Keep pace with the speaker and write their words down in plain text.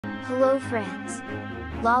Hello friends,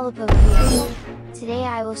 LoLoPo here. Today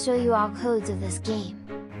I will show you all codes of this game.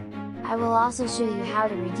 I will also show you how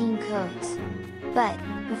to redeem codes. But,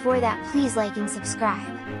 before that please like and subscribe.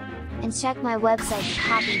 And check my website to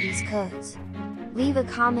copy these codes. Leave a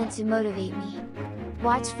comment to motivate me.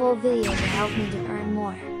 Watch full video to help me to earn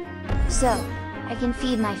more. So, I can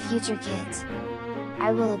feed my future kids.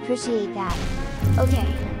 I will appreciate that. Okay,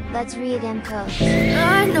 let's redeem codes.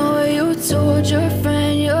 I know you told your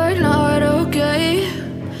friend you're not okay,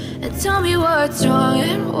 and tell me what's wrong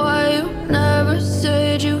and why you never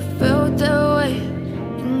said you felt that way.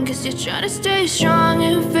 And guess you're trying to stay strong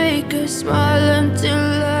and fake a smile until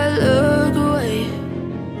I look away.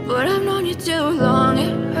 But I've known you too long,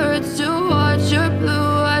 it hurts to watch your blue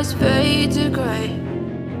eyes fade to gray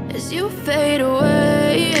as you fade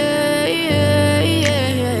away,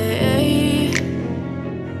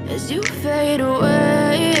 as you fade away.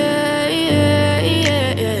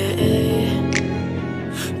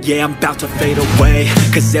 Yeah, I'm about to fade away,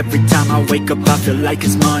 cause every time I wake up I feel like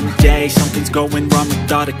it's Monday. Something's going wrong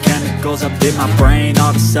with all the chemicals up in my brain. All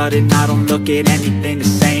of a sudden I don't look at anything the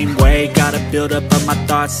same way. Gotta build up of my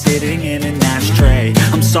thoughts sitting in an ashtray.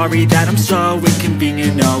 I'm sorry that I'm so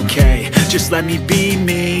inconvenient, okay. Just let me be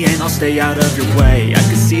me and I'll stay out of your way. I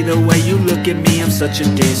can see the way you look at me, I'm such a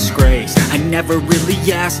disgrace. I never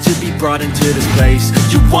really asked to be brought into this place.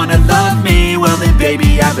 You wanna love me? Well then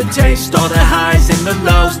baby I have a taste. All the highs and the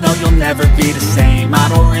lows, no you'll never be the same. I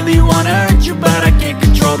don't really wanna hurt you but I can't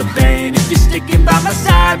control the pain. If you're sticking by my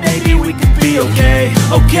side maybe we could be okay.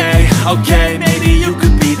 Okay, maybe you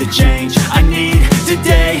could be the change I need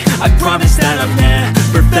today. I promise that I've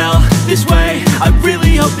never felt this way. I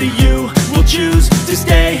really hope that you will choose to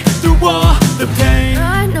stay through all the pain.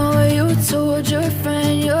 I know you told your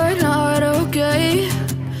friend you're not okay,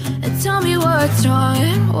 and tell me what's wrong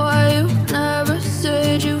and why you never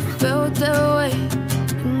said you felt that way.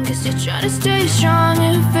 Guess you're trying to stay strong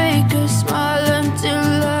and fake a smile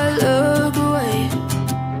until I look away.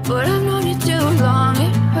 But I've known you too long,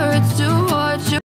 it hurts to watch